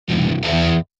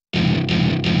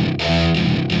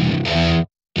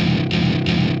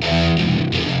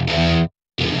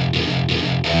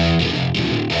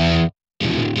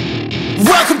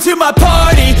to my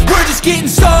party, we're just getting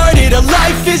started. A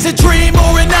life is a dream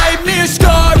or a nightmare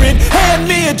scarring. Hand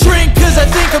me a drink cause I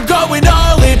think I'm going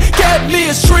all in. Get me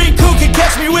a shrink who can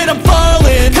catch me when I'm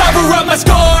falling. Cover up my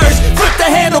scars, flip the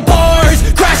handlebars,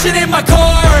 crashing in my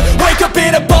car, wake up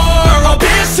in a bar. I'll be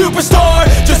a superstar,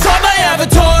 just on my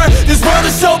avatar. This world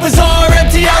is so bizarre,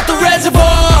 empty out the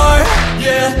reservoir.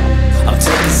 Yeah, I'm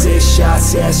taking 6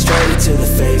 shots, yeah, straight to the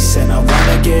face. And I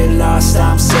wanna get lost,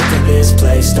 I'm sick of this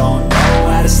place. Don't know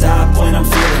how to stop when I'm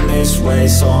feeling this way.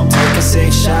 So I'm taking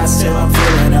 6 shots till I'm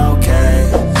feeling okay.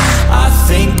 I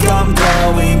think I'm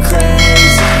going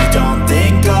crazy, don't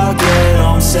think I'll get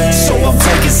home safe. So I'm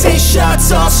taking 6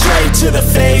 shots, all straight to the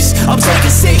face. I'm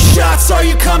taking 6 shots, are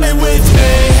you coming with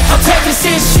me? I'm taking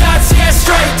 6 shots, yeah,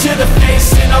 straight to the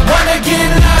face. And I wanna get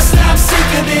lost, I'm sick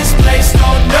of this place.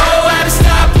 Don't know how to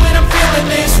stop when I'm feeling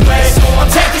this way. So I'm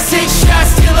taking 6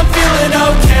 shots till I'm feeling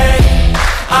okay.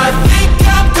 I think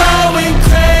I'm going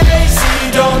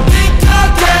crazy, don't think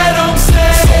I'll get home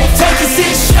safe. So I'm taking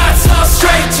 6 shots, all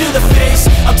straight to the face.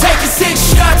 I'm taking 6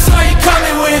 shots, are you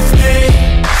coming with me?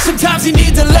 Sometimes you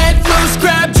need to let loose,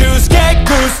 grab juice, get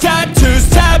goose, tattoos,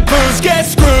 taboos, get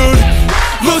screwed.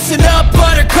 Loosen up,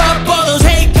 buttercup, all those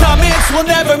hate comments will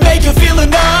never make you feel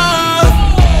enough.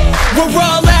 We're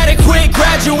all adequate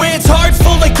graduates, heart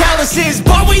full of calluses,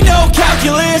 but we know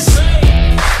calculus.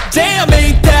 Damn,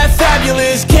 ain't that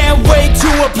fabulous? Can't wait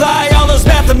to apply all those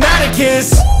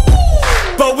mathematicus.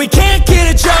 But we can't get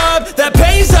a job that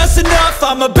pays us enough.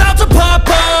 I'm about to pop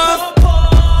up.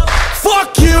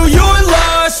 Fuck you, you're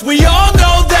lost. We all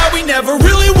know that we never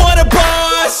really want a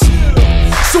boss.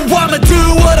 So I'ma do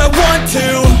what I want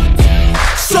to,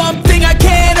 something I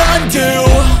can't undo.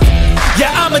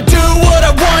 Yeah, I'ma do what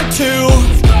I want to,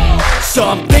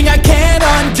 something I can't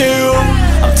undo.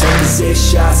 I'm taking 6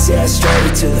 shots, yeah,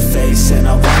 straight to the face. And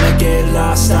I wanna get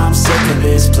lost, I'm sick of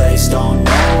this place. Don't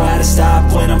know how to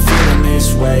stop when I'm feeling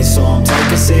this way. So I'm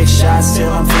taking 6 shots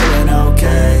till I'm feeling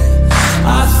okay.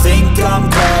 I think I'm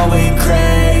going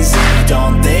crazy,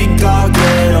 don't think I'll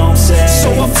get home safe.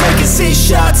 So I'm taking 6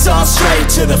 shots, all straight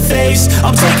to the face.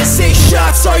 I'm taking 6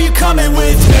 shots, are you coming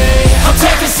with me? I'm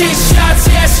taking 6 shots,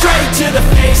 yeah, straight to the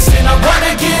face. And I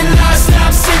wanna get lost,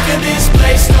 I'm sick of this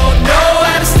place. Don't know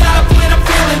how to stop when I'm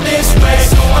feeling this way.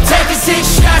 So I'm taking 6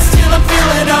 shots till I'm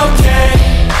feeling okay.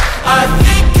 I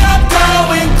think I'm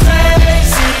going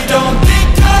crazy, don't think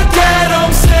I'll get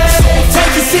home safe. So I'm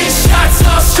taking 6 shots,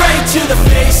 all straight to the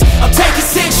face. I'm taking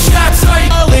 6 shots, are you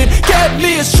calling? Get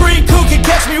me a shrink who can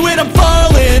catch me when I'm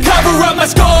falling. Cover up my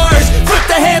scars, flip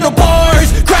the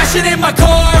handlebars, crashing in my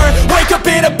car, wake up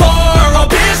in a bar. I'll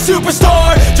be a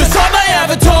superstar, just on my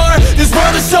avatar. This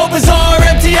world is so bizarre,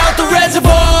 empty out the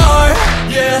reservoir.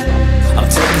 Yeah, I'm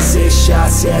taking 6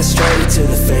 shots, yeah, straight to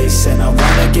the face. And I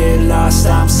wanna get lost,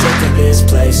 I'm sick of this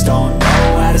place. Don't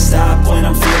know how to stop when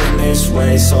I'm feeling this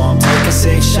way. So I'm taking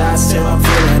 6 shots till I'm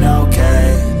feeling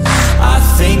okay. I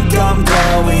think I'm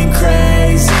going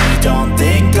crazy, don't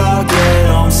think I'll get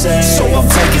home safe. So I'm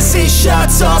taking 6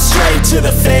 shots, all straight to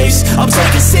the face. I'm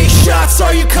taking 6 shots,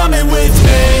 are you coming with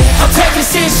me? I'm taking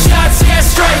 6 shots, yeah,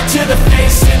 straight to the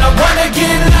face. And I wanna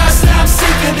get lost, I'm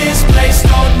sick of this place.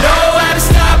 Don't know how to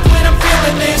stop when I'm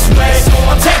feeling this way. So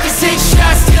I'm taking 6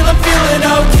 shots till I'm feeling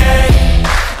okay.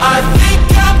 I think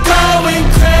I'm going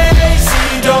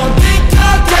crazy, don't think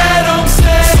I'll get home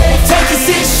safe. So I'm taking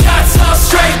 6 shots, all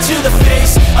straight to the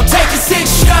face. I'm taking 6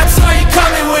 shots, are you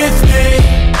coming with me?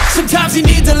 Sometimes you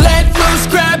need to let loose,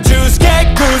 grab juice,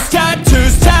 get goose,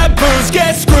 tattoos, taboos,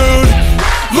 get screwed.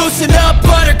 Loosen up,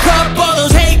 buttercup, all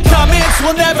those hate comments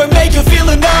will never make you feel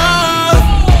enough.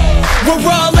 We're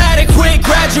all adequate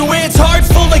graduates, heart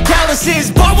full of calluses,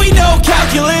 but we know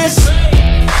calculus.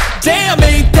 Damn,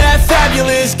 ain't that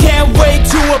fabulous? Can't wait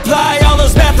to apply all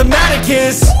those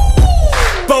mathematicus.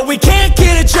 But we can't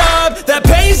get a job that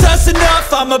pays us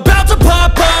enough. I'm about to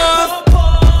pop up.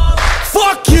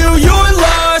 Fuck you, you're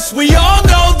lost. We all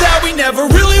know that we never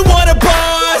really want a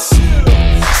boss.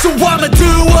 So I'ma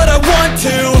do what I want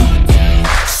to,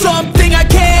 something I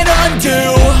can't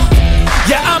undo.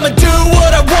 Yeah, I'ma do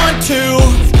what I want to,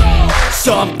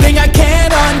 something I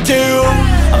can't undo.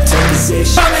 I'm taking 6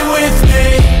 shots, coming with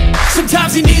me.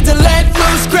 Sometimes you need to let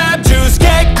loose, grab juice,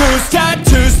 get goose,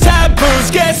 tattoos,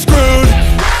 taboos, get screwed.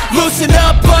 Loosen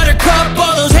up, buttercup,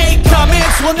 all those hate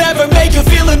comments will never make you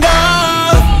feel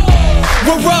enough.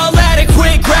 We're all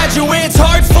adequate graduates,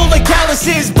 heart full of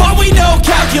calluses, but we know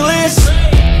calculus.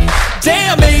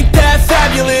 Damn, ain't that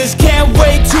fabulous? Can't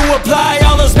wait to apply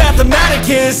all those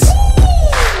mathematicus.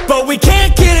 But we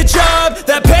can't get a job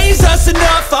that pays us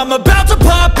enough. I'm about to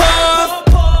pop up.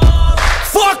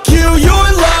 Fuck you,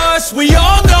 you're lost. We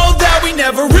all know that we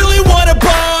never really want a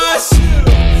boss.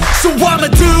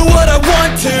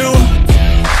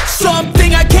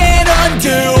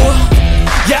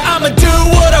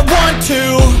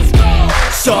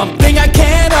 something I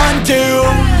can't undo.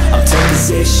 I'm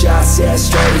taking 6 shots, yeah,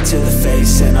 straight to the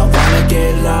face. And I wanna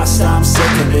get lost, I'm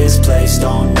sick of this place.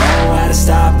 Don't know how to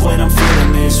stop when I'm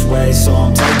feeling this way. So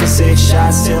I'm taking 6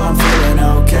 shots till I'm feeling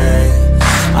okay.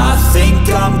 I think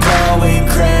I'm going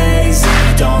crazy,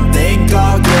 don't think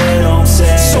I'll get home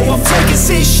safe. So I'm taking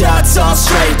 6 shots, all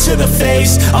straight to the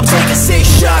face. I'm taking 6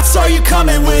 shots, are you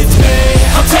coming with me?